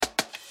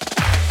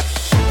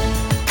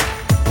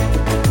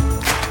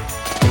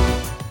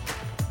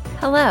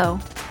Hello,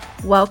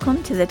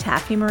 welcome to the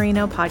Taffy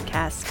Marino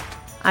podcast.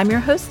 I'm your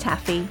host,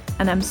 Taffy,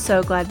 and I'm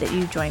so glad that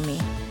you joined me.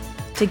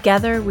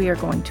 Together, we are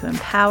going to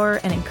empower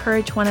and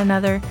encourage one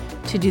another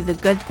to do the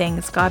good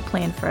things God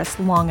planned for us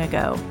long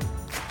ago.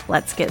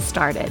 Let's get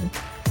started.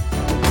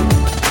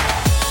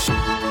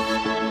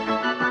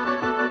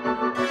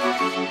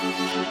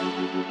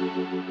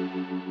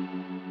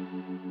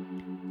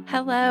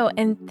 Hello,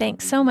 and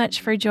thanks so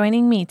much for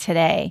joining me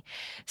today.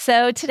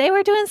 So, today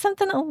we're doing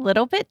something a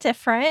little bit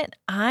different.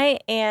 I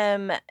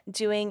am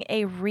doing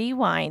a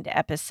rewind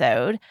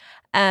episode.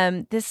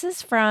 This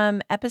is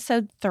from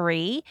episode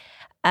 3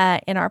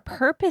 in our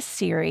Purpose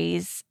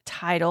series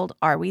titled,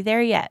 Are We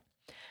There Yet?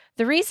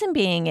 The reason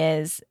being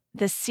is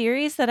the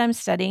series that I'm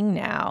studying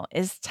now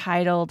is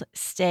titled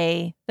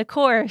Stay the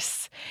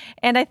Course.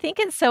 And I think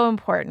it's so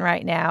important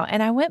right now.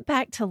 And I went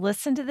back to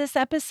listen to this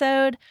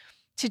episode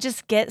to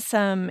just get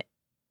some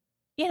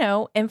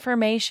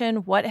information.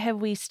 What have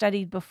we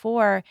studied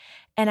before?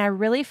 And I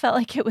really felt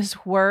like it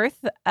was worth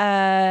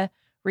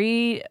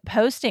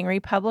republishing,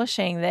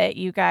 that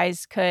you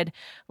guys could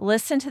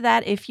listen to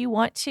that if you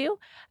want to.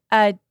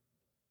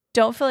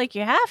 Don't feel like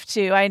you have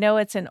to. I know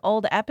it's an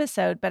old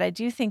episode, but I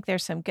do think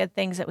there's some good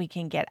things that we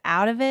can get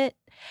out of it,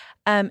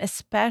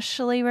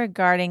 especially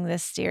regarding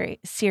this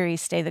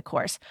series, Stay the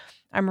Course.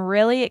 I'm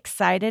really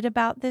excited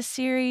about this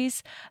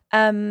series.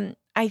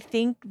 I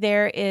think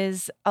there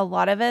is a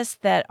lot of us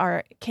that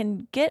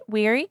can get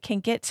weary, can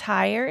get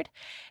tired,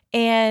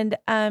 and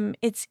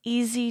it's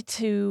easy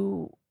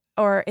to,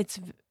 or it's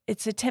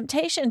a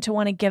temptation to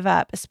want to give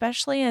up,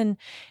 especially in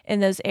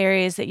those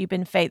areas that you've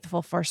been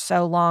faithful for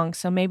so long.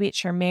 So maybe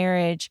it's your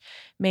marriage,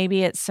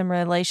 maybe it's some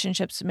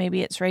relationships,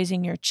 maybe it's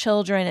raising your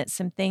children, it's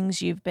some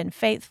things you've been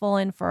faithful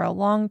in for a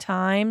long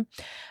time.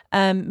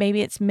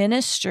 Maybe it's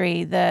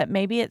ministry,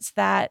 maybe it's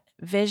that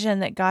vision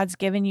that God's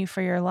given you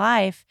for your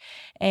life.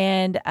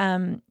 And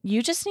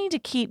you just need to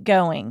keep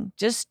going.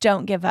 Just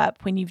don't give up.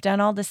 When you've done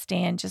all to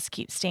stand, just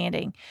keep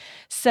standing.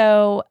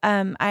 So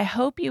I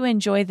hope you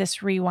enjoy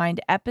this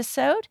rewind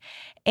episode.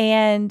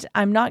 And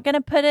I'm not going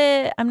to put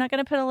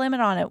a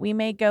limit on it. We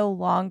may go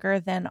longer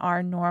than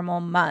our normal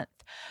month,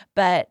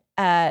 but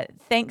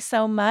thanks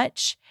so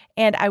much.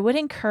 And I would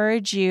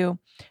encourage you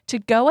to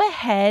go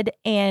ahead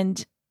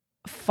and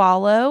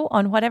follow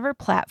on whatever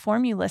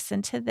platform you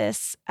listen to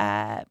this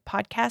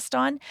podcast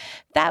on.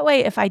 That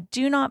way, if I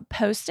do not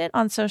post it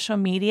on social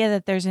media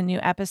that there's a new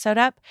episode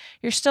up,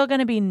 you're still going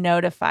to be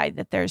notified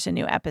that there's a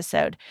new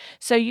episode.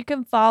 So you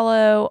can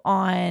follow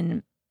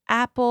on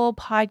Apple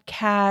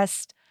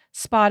Podcast,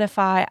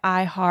 Spotify,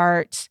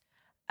 iHeart,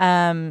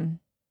 I'm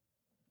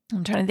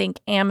trying to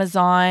think,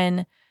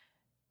 Amazon,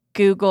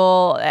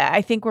 Google.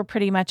 I think we're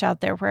pretty much out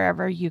there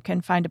wherever you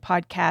can find a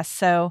podcast.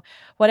 So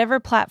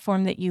whatever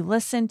platform that you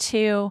listen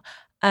to,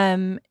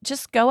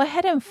 just go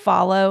ahead and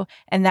follow.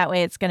 And that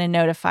way it's going to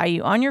notify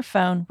you on your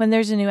phone when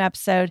there's a new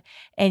episode,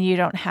 and you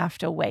don't have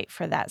to wait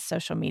for that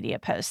social media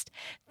post.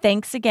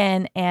 Thanks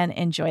again, and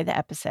enjoy the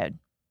episode.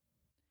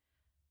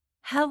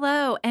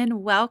 Hello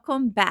and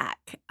welcome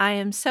back. I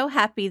am so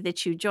happy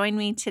that you joined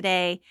me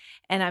today,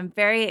 and I'm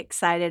very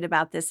excited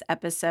about this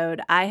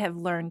episode. I have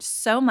learned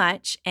so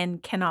much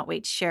and cannot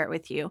wait to share it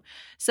with you.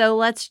 So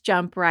let's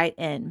jump right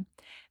in.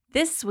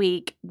 This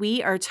week,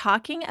 we are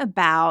talking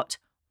about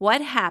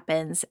what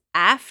happens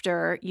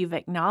after you've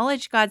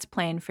acknowledged God's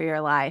plan for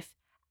your life,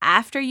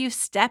 after you've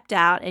stepped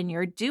out and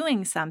you're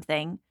doing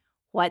something.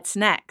 What's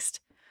next?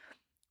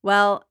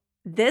 Well,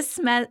 this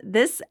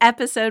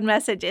episode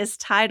message is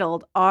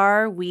titled,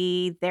 Are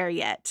We There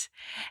Yet?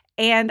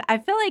 And I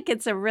feel like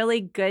it's a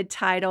really good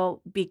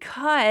title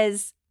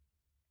because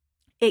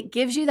it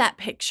gives you that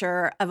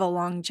picture of a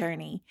long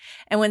journey.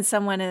 And when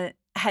someone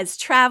has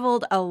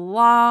traveled a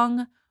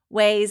long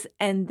ways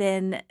and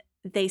then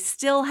they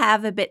still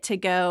have a bit to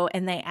go,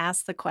 and they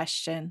ask the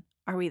question,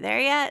 Are we there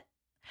yet?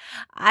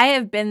 I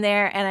have been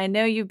there, and I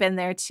know you've been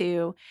there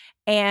too.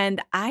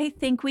 And I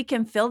think we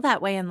can feel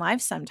that way in life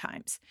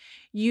sometimes.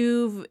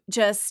 You've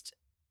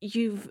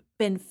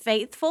been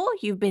faithful,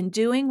 you've been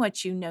doing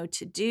what you know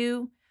to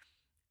do,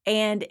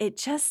 and it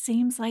just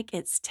seems like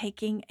it's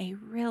taking a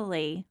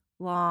really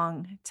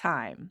long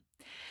time.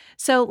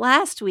 So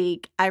last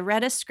week, I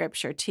read a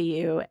scripture to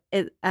you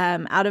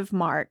out of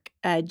Mark.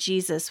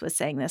 Jesus was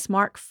saying this,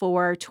 Mark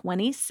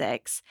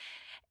 4:26.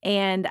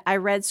 And I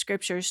read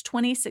scriptures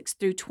 26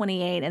 through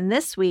 28. And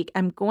this week,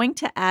 I'm going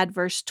to add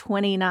verse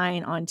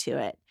 29 onto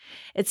it.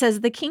 It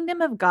says, The kingdom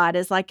of God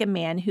is like a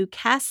man who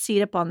casts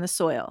seed upon the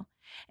soil.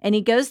 And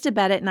he goes to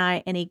bed at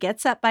night, and he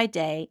gets up by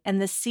day,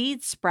 and the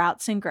seed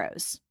sprouts and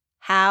grows.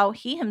 How,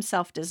 he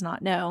himself does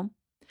not know.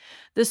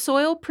 The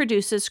soil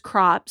produces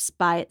crops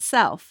by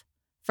itself.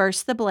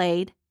 First the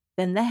blade,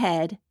 then the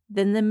head,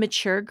 then the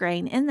mature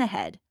grain in the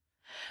head.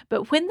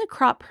 But when the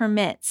crop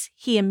permits,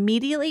 he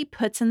immediately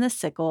puts in the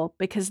sickle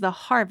because the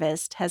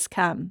harvest has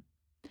come.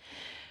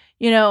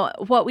 You know,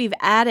 what we've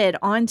added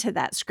onto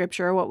that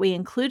scripture, what we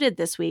included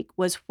this week,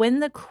 was when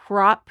the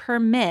crop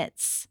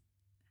permits,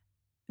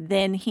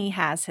 then he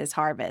has his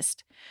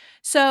harvest.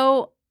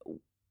 So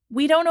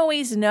we don't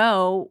always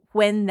know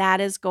when that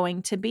is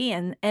going to be.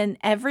 And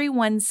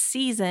everyone's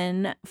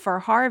season for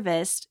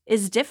harvest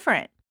is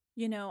different.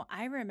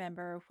 I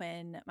remember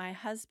when my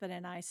husband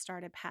and I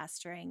started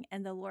pastoring,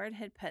 and the Lord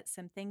had put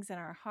some things in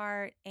our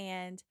heart,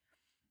 and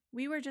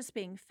we were just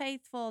being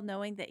faithful,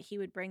 knowing that He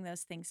would bring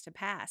those things to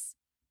pass.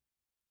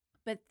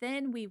 But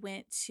then we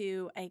went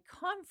to a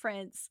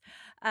conference.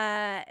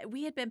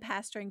 We had been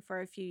pastoring for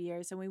a few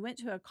years, and we went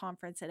to a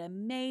conference at a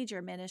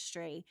major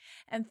ministry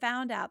and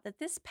found out that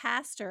this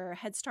pastor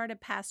had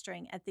started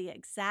pastoring at the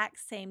exact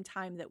same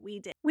time that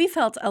we did. We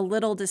felt a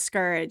little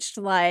discouraged,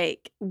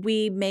 like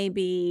we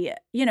maybe,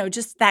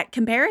 just that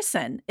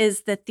comparison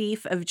is the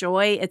thief of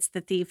joy. It's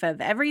the thief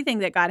of everything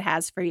that God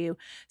has for you.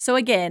 So,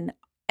 again,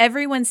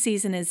 everyone's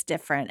season is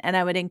different. And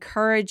I would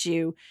encourage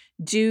you,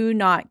 do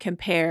not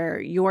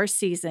compare your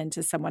season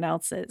to someone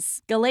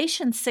else's.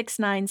 Galatians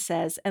 6:9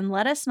 says, "And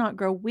let us not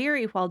grow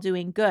weary while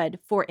doing good,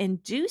 for in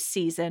due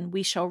season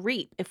we shall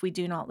reap if we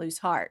do not lose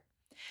heart."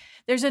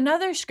 There's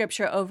another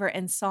scripture over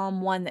in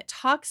Psalm 1 that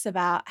talks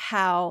about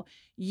how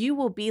you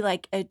will be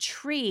like a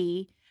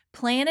tree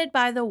planted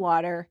by the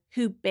water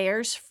who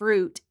bears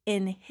fruit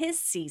in his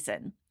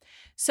season.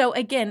 So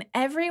again,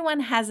 everyone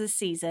has a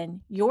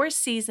season. Your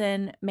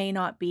season may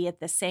not be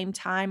at the same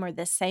time or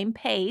the same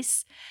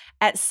pace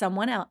as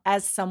someone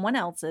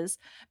else's,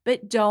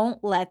 but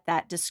don't let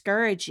that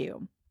discourage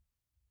you.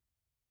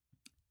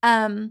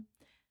 Um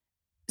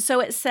so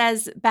it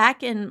says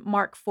back in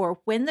Mark 4,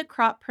 when the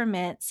crop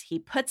permits, he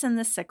puts in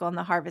the sickle and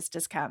the harvest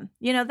has come.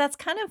 That's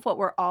kind of what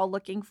we're all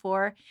looking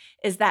for,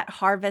 is that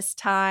harvest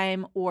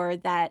time or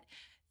that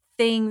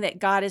thing that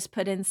God has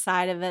put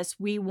inside of us.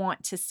 We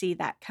want to see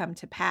that come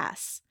to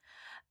pass.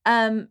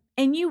 And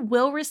you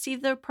will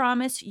receive the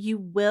promise. You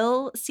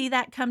will see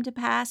that come to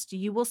pass.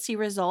 You will see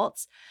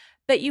results,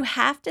 but you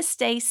have to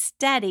stay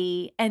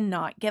steady and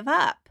not give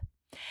up.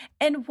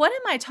 And what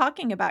am I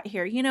talking about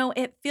here?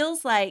 It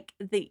feels like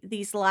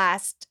these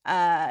last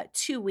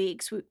 2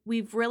 weeks,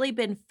 we've really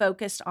been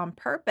focused on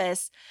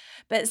purpose,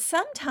 but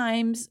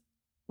sometimes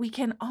we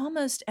can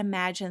almost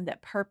imagine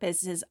that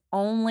purpose is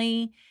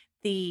only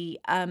the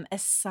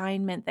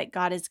assignment that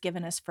God has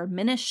given us for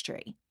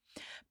ministry.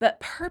 But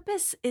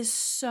purpose is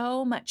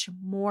so much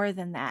more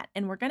than that.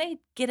 And we're going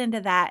to get into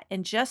that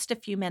in just a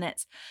few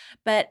minutes.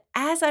 But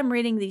as I'm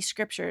reading these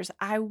scriptures,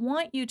 I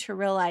want you to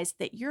realize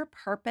that your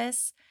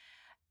purpose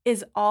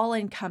is all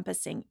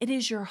encompassing. It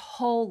is your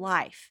whole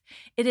life.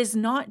 It is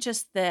not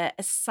just the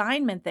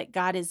assignment that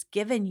God has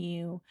given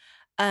you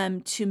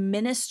to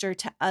minister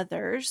to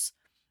others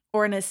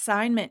or an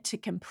assignment to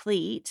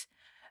complete,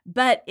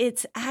 but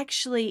it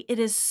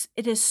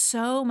is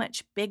so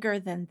much bigger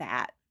than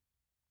that.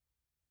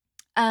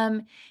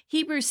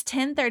 Hebrews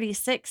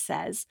 10:36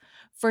 says,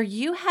 "For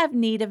you have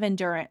need of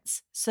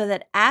endurance, so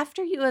that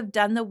after you have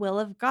done the will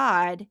of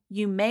God,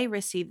 you may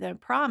receive the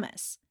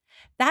promise."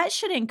 That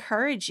should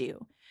encourage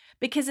you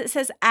because it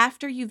says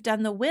after you've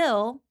done the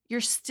will, you're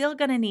still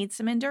going to need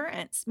some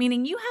endurance,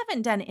 meaning you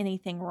haven't done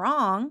anything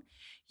wrong.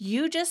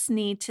 You just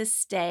need to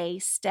stay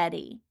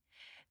steady.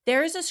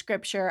 There is a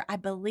scripture, I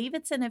believe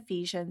it's in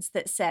Ephesians,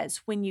 that says,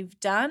 when you've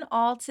done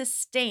all to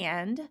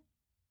stand,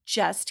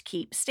 just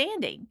keep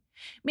standing.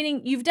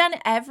 Meaning you've done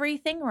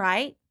everything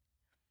right.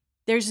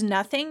 There's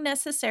nothing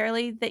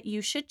necessarily that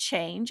you should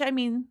change. I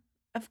mean,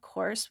 of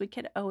course, we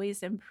could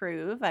always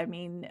improve. I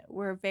mean,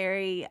 we're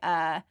very,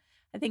 I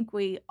think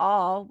we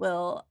all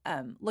will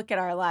look at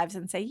our lives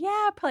and say, yeah,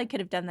 I probably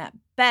could have done that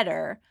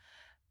better.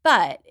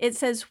 But it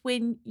says,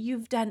 when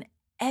you've done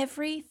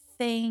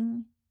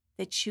everything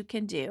that you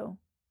can do,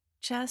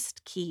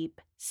 just keep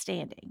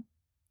standing.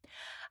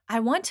 I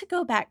want to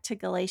go back to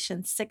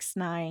Galatians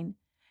 6:9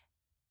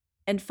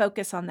 and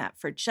focus on that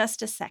for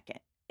just a second.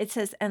 It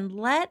says, "And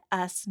let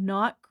us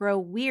not grow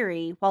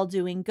weary while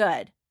doing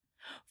good,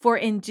 for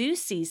in due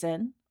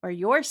season, or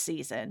your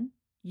season,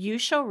 you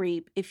shall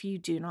reap if you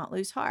do not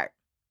lose heart."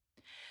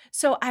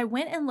 So I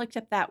went and looked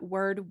up that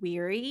word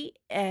weary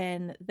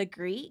in the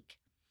Greek,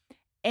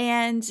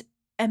 and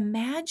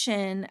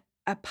imagine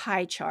a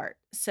pie chart.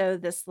 So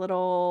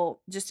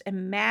just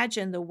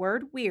imagine the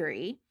word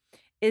weary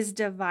is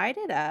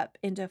divided up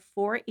into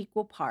 4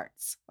 equal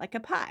parts, like a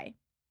pie.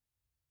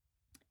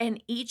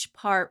 And each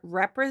part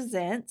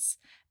represents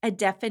a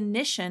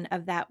definition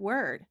of that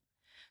word.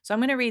 So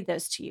I'm going to read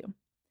those to you.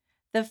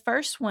 The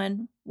first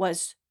one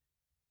was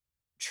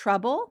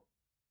trouble,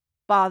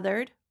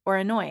 bothered, or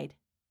annoyed.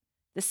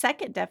 The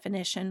second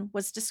definition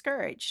was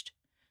discouraged.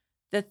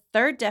 The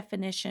third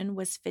definition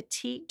was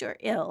fatigued or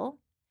ill.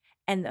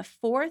 And the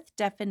fourth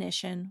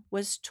definition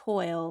was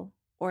toil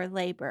or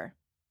labor.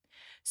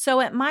 So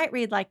it might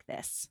read like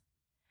this: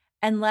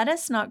 "And let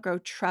us not grow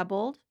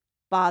troubled,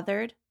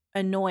 bothered,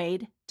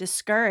 annoyed,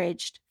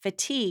 discouraged,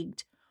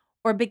 fatigued,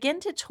 or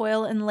begin to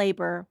toil and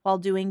labor while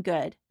doing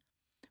good.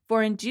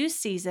 For in due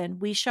season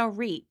we shall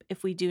reap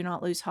if we do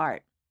not lose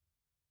heart."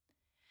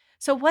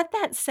 So, what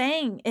that's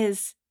saying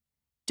is,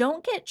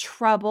 don't get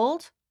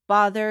troubled,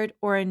 bothered,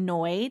 or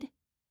annoyed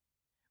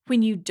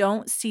when you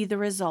don't see the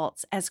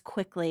results as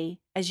quickly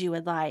as you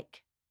would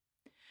like.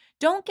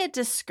 Don't get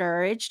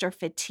discouraged or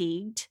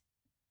fatigued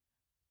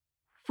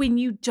when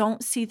you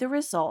don't see the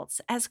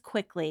results as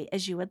quickly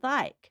as you would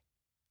like.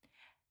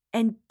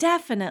 And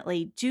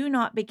definitely do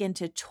not begin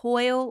to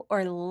toil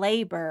or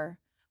labor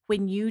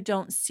when you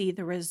don't see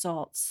the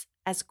results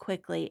as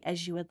quickly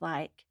as you would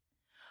like.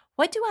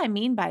 What do I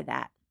mean by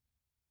that?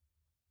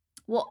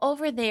 Well,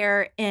 over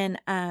there in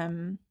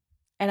and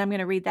I'm going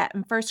to read that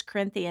in First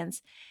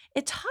Corinthians,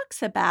 it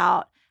talks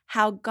about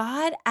how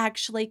God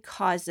actually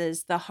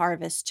causes the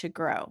harvest to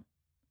grow.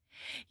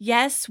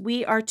 Yes,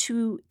 we are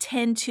to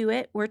tend to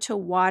it, we're to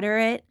water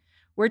it,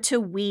 we're to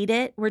weed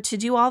it, we're to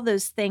do all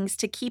those things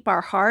to keep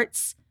our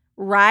hearts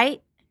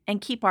right and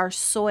keep our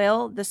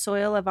soil, the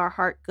soil of our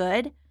heart,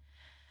 good.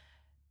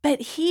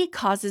 But He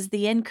causes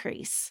the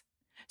increase.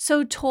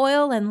 So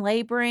toil and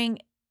laboring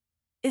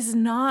is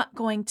not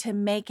going to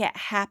make it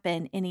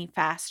happen any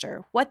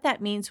faster. What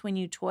that means when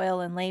you toil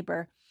and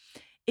labor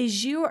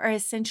is you are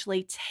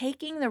essentially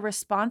taking the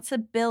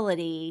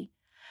responsibility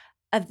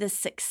of the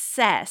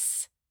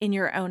success in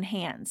your own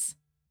hands.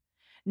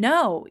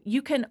 No,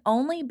 you can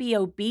only be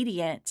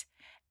obedient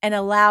and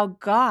allow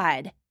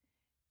God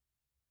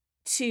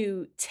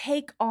to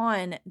take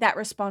on that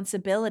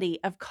responsibility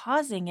of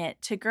causing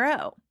it to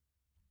grow.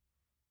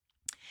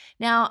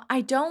 Now,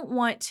 I don't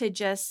want to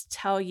just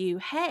tell you,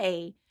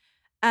 hey,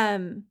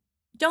 don't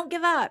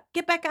give up,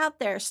 get back out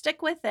there,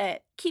 stick with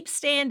it, keep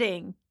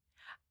standing.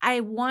 I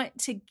want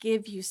to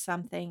give you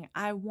something.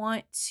 I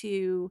want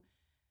to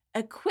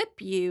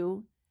equip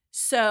you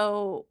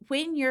so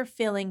when you're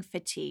feeling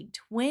fatigued,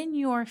 when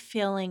you're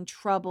feeling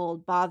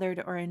troubled,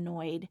 bothered, or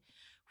annoyed,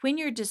 when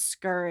you're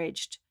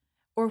discouraged,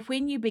 or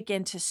when you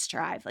begin to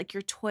strive, like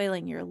you're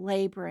toiling, you're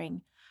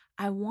laboring,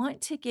 I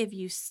want to give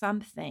you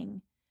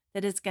something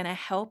that is going to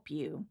help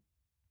you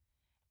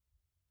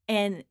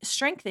and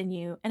strengthen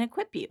you and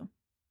equip you.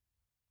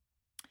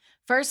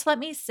 First, let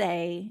me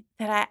say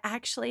that I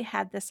actually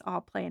had this all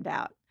planned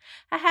out.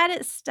 I had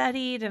it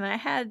studied and I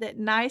had it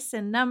nice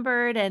and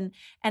numbered and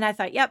I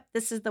thought, "Yep,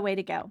 this is the way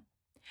to go."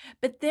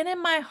 But then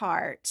in my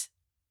heart,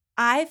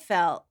 I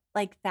felt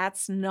like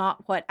that's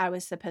not what I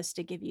was supposed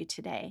to give you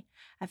today.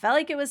 I felt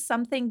like it was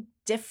something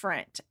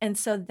different. And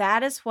so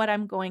that is what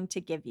I'm going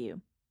to give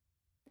you.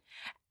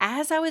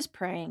 As I was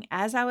praying,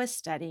 as I was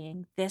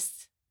studying,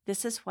 this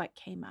is what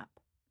came up.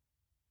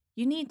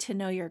 You need to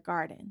know your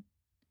garden.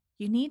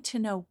 You need to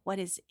know what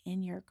is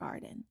in your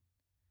garden.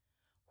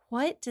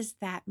 What does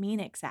that mean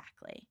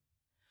exactly?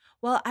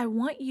 Well, I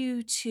want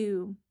you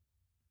to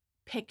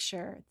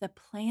picture the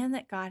plan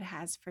that God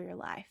has for your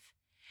life.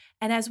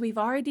 And as we've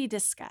already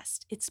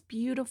discussed, it's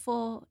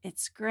beautiful,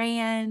 it's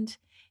grand,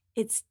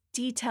 it's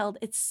detailed,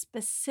 it's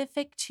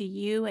specific to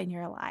you and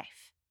your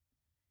life.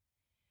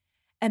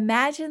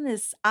 Imagine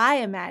this, I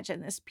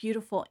imagine this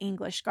beautiful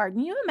English garden.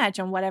 You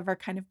imagine whatever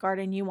kind of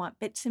garden you want,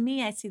 but to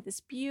me, I see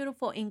this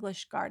beautiful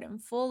English garden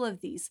full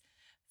of these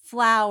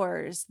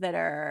flowers that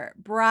are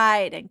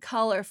bright and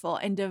colorful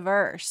and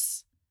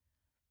diverse.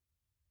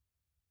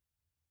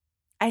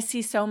 I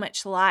see so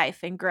much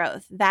life and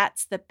growth.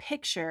 That's the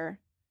picture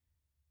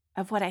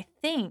of what I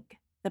think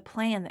the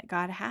plan that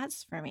God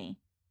has for me.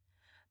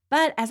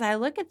 But as I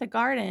look at the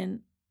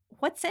garden,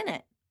 what's in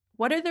it?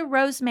 What are the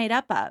rows made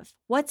up of?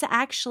 What's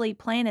actually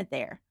planted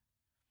there?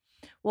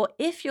 Well,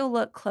 if you'll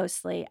look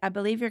closely, I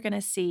believe you're going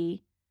to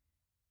see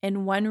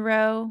in one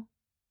row,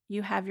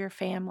 you have your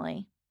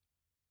family.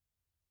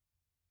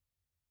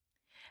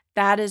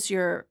 That is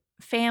your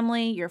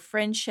family, your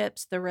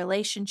friendships, the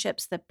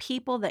relationships, the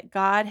people that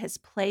God has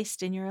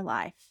placed in your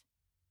life.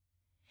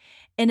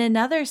 In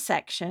another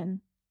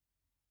section,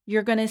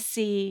 you're going to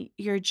see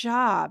your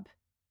job,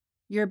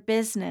 your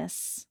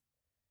business.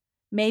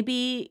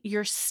 Maybe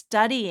you're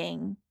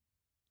studying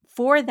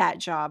for that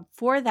job,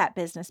 for that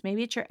business.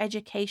 Maybe it's your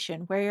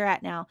education, where you're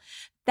at now.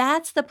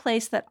 That's the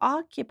place that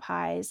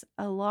occupies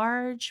a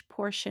large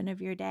portion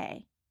of your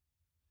day.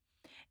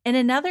 In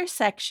another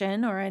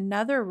section or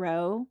another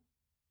row,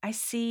 I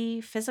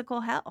see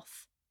physical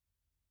health.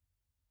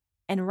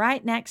 And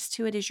right next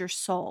to it is your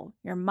soul,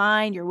 your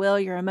mind, your will,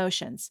 your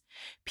emotions.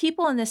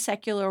 People in the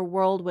secular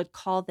world would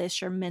call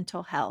this your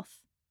mental health.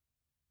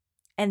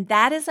 And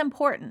that is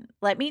important.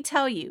 Let me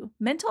tell you,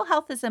 mental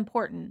health is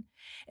important.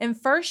 In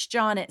 1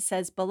 John, it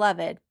says,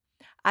 "Beloved,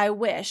 I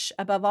wish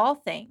above all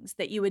things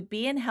that you would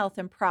be in health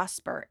and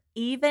prosper,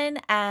 even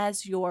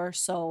as your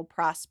soul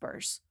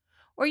prospers."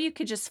 Or you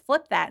could just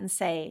flip that and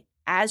say,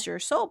 as your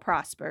soul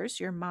prospers,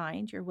 your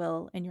mind, your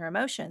will, and your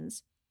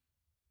emotions,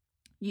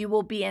 you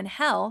will be in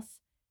health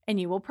and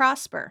you will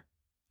prosper.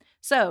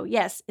 So,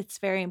 yes, it's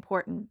very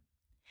important.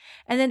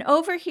 And then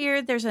over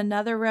here, there's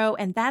another row,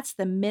 and that's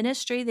the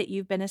ministry that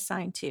you've been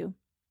assigned to.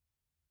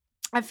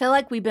 I feel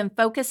like we've been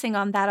focusing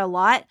on that a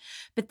lot,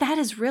 but that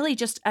is really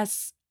just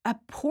a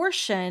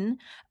portion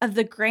of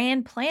the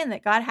grand plan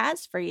that God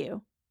has for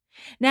you.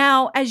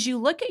 Now, as you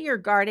look at your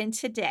garden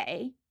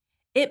today,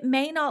 it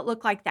may not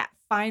look like that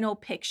final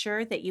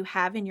picture that you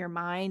have in your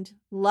mind,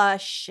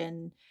 lush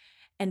and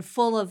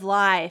full of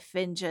life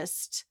and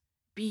just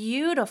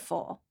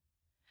beautiful.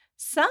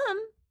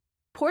 Some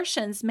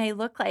portions may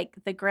look like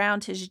the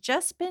ground has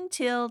just been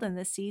tilled and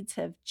the seeds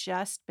have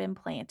just been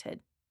planted.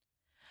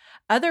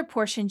 Other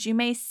portions you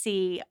may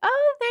see,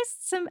 oh,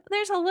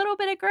 there's a little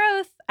bit of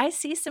growth. I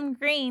see some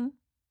green.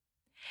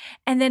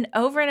 And then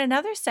over in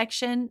another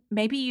section,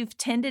 maybe you've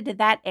tended to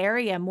that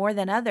area more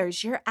than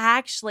others. You're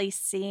actually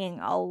seeing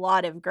a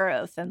lot of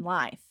growth in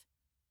life.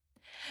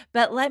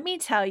 But let me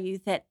tell you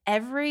that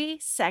every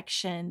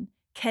section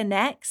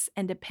connects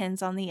and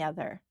depends on the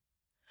other.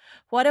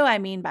 What do I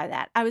mean by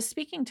that? I was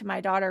speaking to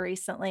my daughter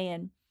recently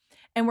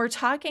and we're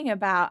talking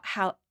about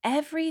how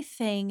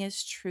everything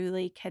is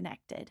truly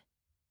connected.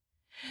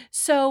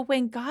 So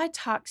when God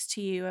talks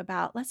to you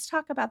about, let's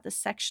talk about the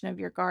section of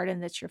your garden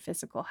that's your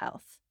physical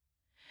health.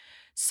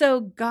 So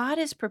God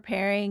is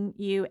preparing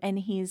you and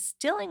he's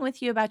dealing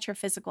with you about your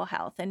physical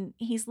health and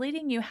he's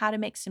leading you how to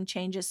make some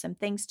changes, some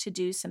things to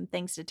do, some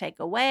things to take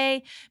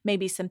away,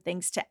 maybe some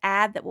things to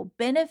add that will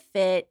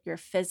benefit your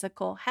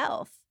physical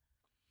health.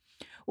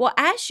 Well,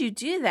 as you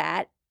do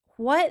that,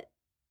 what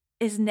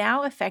is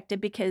now affected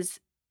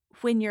because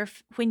when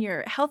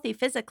you're healthy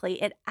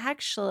physically, it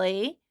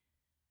actually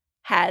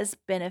has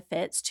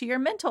benefits to your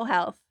mental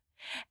health.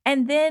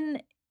 And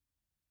then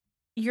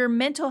your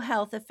mental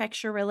health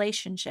affects your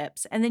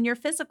relationships. And then your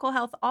physical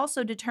health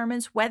also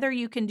determines whether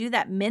you can do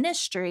that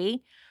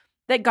ministry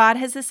that God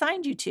has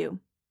assigned you to.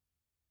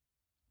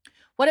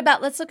 What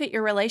about, let's look at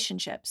your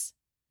relationships.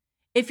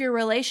 If your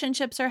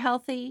relationships are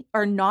healthy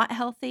or not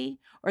healthy,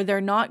 or they're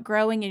not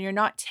growing and you're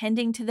not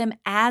tending to them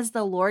as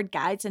the Lord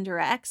guides and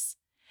directs,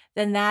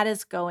 then that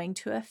is going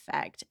to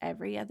affect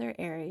every other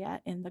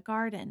area in the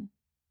garden.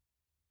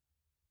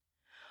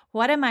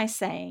 What am I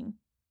saying?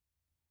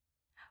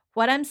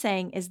 What I'm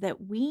saying is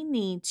that we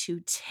need to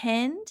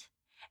tend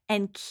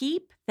and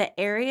keep the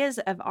areas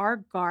of our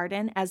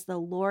garden as the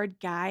Lord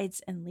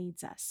guides and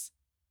leads us.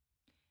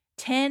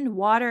 Tend,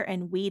 water,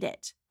 and weed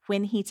it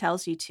when He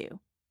tells you to.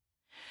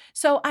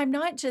 So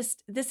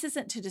this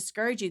isn't to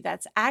discourage you.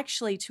 That's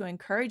actually to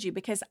encourage you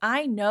because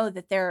I know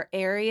that there are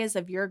areas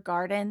of your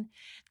garden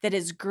that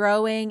is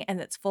growing and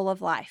that's full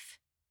of life.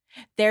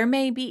 There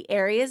may be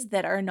areas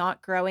that are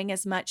not growing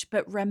as much,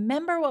 but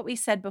remember what we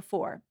said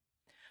before.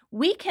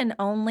 We can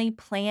only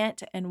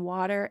plant and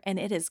water, and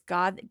it is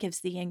God that gives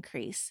the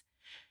increase.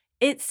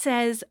 It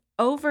says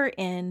over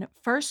in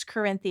 1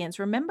 Corinthians,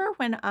 remember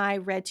when I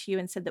read to you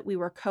and said that we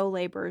were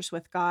co-laborers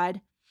with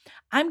God?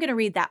 I'm going to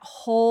read that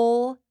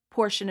whole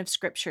portion of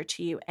scripture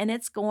to you, and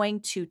it's going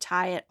to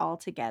tie it all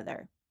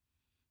together.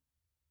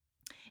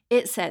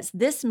 It says,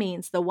 this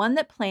means the one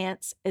that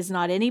plants is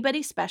not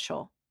anybody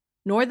special,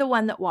 nor the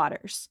one that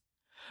waters.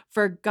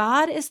 For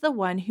God is the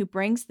one who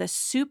brings the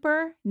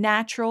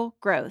supernatural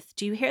growth.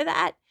 Do you hear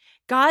that?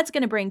 God's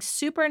going to bring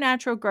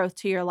supernatural growth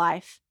to your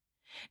life.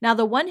 Now,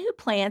 the one who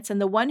plants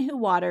and the one who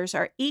waters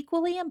are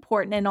equally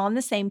important and on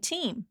the same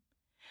team,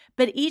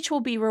 but each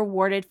will be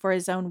rewarded for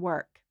his own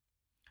work.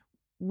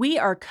 We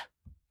are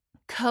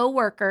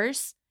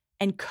co-workers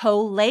and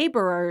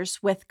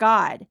co-laborers with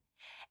God,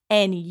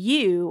 and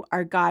you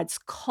are God's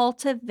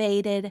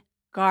cultivated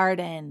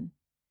garden.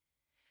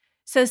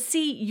 So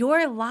see,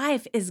 your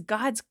life is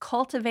God's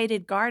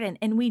cultivated garden.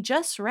 And we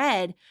just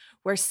read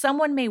where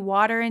someone may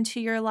water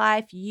into your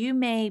life, you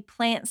may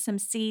plant some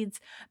seeds,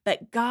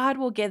 but God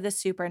will give the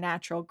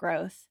supernatural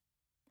growth.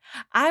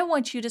 I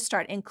want you to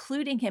start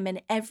including Him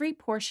in every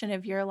portion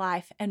of your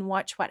life and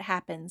watch what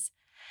happens.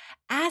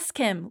 Ask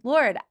Him,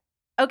 Lord,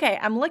 okay,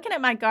 I'm looking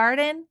at my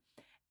garden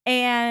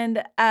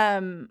and,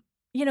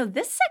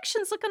 this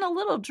section's looking a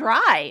little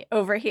dry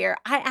over here.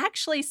 I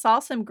actually saw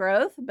some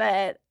growth,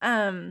 but,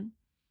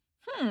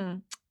 hmm,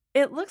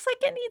 it looks like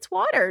it needs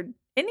watered.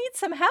 It needs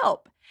some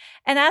help.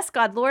 And ask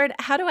God, Lord,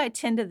 how do I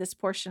tend to this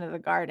portion of the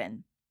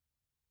garden?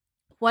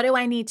 What do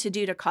I need to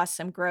do to cause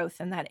some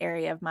growth in that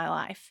area of my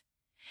life?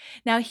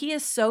 Now, He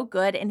is so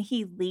good and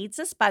He leads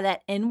us by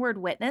that inward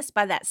witness,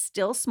 by that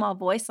still small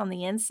voice on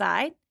the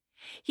inside.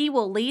 He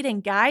will lead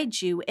and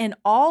guide you in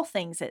all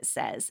things, it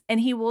says,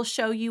 and He will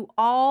show you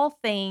all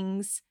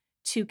things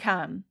to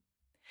come.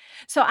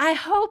 So I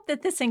hope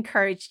that this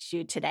encouraged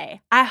you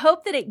today. I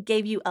hope that it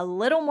gave you a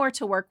little more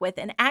to work with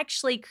and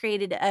actually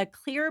created a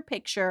clearer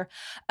picture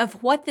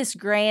of what this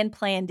grand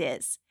plan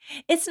is.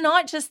 It's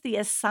not just the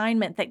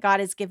assignment that God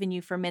has given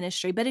you for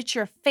ministry, but it's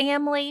your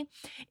family,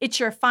 it's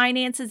your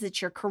finances,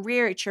 it's your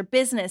career, it's your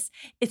business,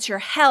 it's your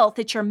health,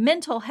 it's your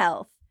mental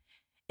health.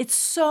 It's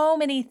so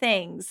many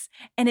things,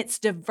 and it's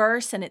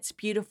diverse and it's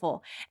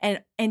beautiful.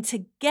 And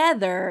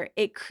together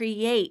it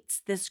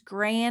creates this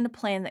grand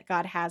plan that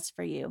God has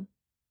for you.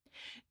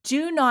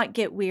 Do not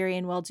get weary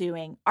in well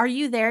doing. Are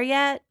you there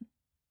yet?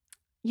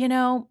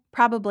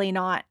 Probably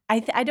not.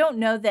 I don't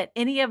know that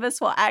any of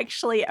us will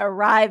actually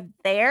arrive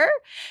there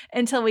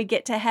until we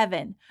get to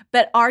heaven.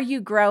 But are you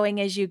growing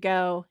as you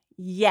go?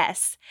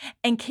 Yes.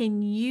 And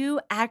can you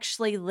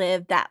actually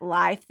live that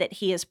life that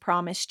He has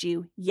promised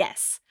you?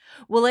 Yes.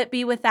 Will it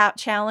be without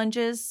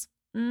challenges?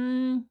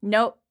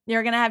 Nope.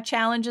 You're going to have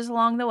challenges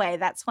along the way.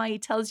 That's why He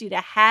tells you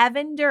to have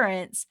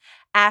endurance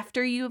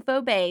after you've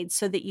obeyed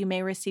so that you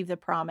may receive the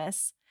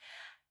promise.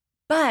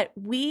 But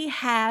we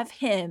have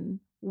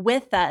Him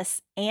with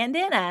us and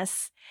in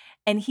us,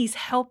 and He's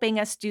helping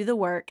us do the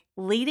work,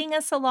 leading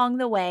us along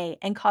the way,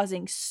 and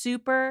causing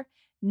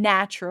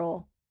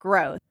supernatural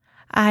growth.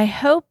 I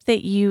hope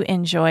that you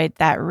enjoyed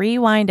that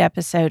rewind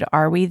episode,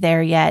 Are We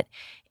There Yet?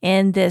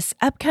 In this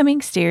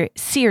upcoming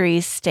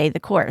series, Stay the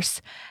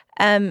Course.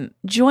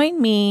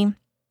 Join me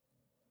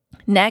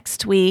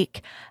next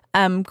week.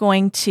 I'm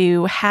going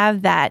to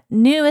have that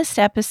newest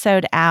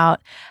episode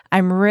out.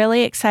 I'm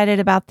really excited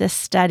about this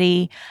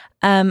study.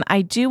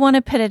 I do want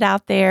to put it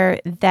out there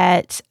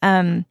that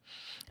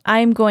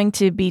I'm going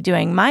to be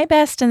doing my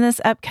best in this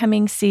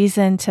upcoming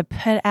season to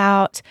put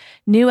out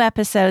new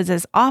episodes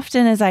as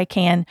often as I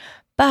can,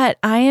 but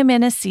I am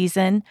in a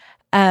season.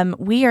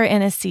 We are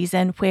in a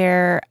season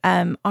where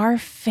our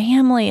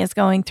family is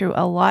going through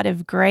a lot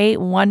of great,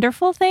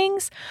 wonderful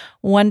things,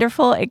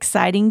 wonderful,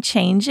 exciting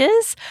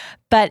changes,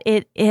 but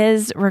it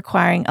is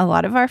requiring a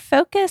lot of our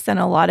focus and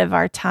a lot of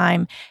our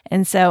time.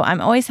 And so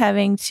I'm always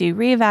having to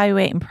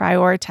reevaluate and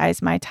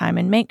prioritize my time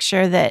and make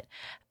sure that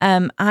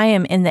I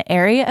am in the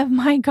area of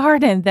my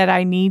garden that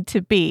I need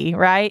to be,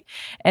 right?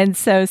 And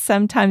so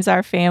sometimes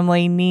our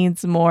family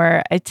needs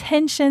more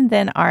attention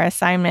than our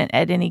assignment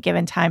at any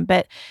given time.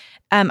 But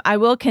I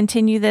will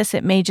continue this.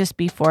 It may just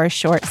be for a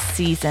short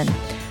season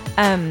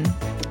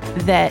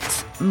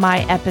that my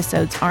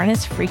episodes aren't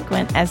as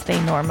frequent as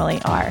they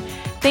normally are.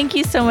 Thank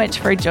you so much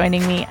for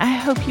joining me. I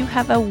hope you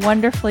have a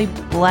wonderfully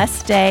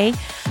blessed day.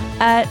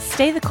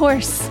 Stay the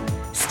course.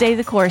 Stay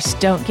the course.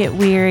 Don't get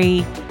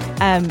weary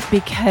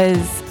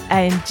because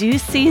in due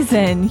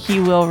season,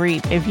 you will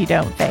reap if you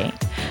don't faint.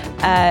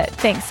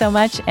 Thanks so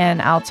much,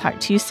 and I'll talk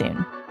to you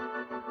soon.